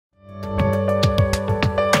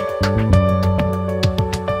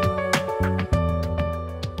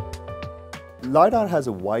LiDAR has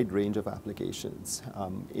a wide range of applications.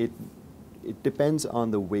 It depends on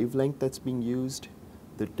the wavelength that's being used,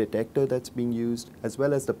 the detector that's being used, as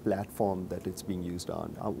well as the platform that it's being used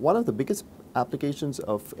on. One of the biggest applications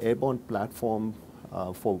of airborne platform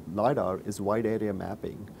for LiDAR is wide area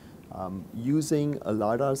mapping. Using a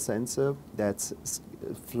LiDAR sensor that's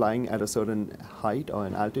flying at a certain height or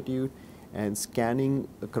an altitude and scanning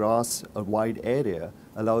across a wide area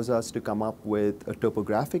allows us to come up with a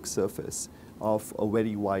topographic surface of a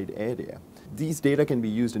very wide area. These data can be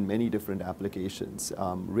used in many different applications,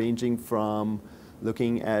 ranging from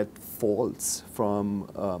looking at faults from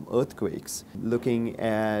earthquakes, looking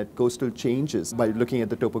at coastal changes by looking at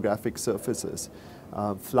the topographic surfaces.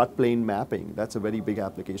 Floodplain mapping, that's a very big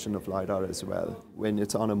application of LiDAR as well. When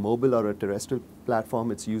it's on a mobile or a terrestrial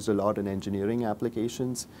platform, it's used a lot in engineering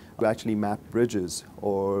applications to actually map bridges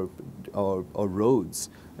or roads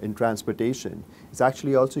in transportation. It's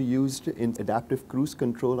actually also used in adaptive cruise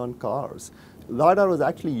control on cars. LiDAR was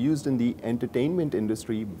actually used in the entertainment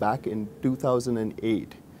industry back in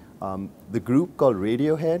 2008. The group called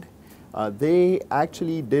Radiohead, they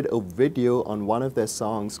actually did a video on one of their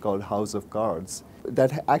songs called House of Cards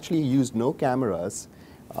that actually used no cameras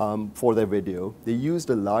for their video. They used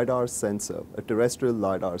a LiDAR sensor, a terrestrial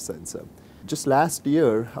LiDAR sensor. Just last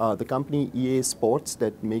year, the company EA Sports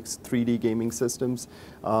that makes 3D gaming systems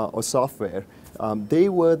or software, they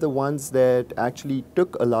were the ones that actually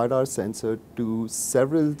took a LiDAR sensor to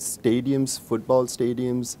several stadiums, football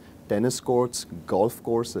stadiums, tennis courts, golf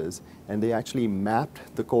courses, and they actually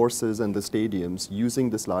mapped the courses and the stadiums using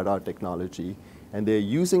this LiDAR technology, and they're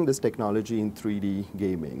using this technology in 3D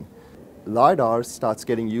gaming. LiDAR starts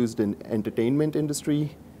getting used in entertainment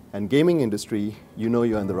industry and gaming industry, you know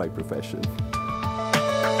you're in the right profession.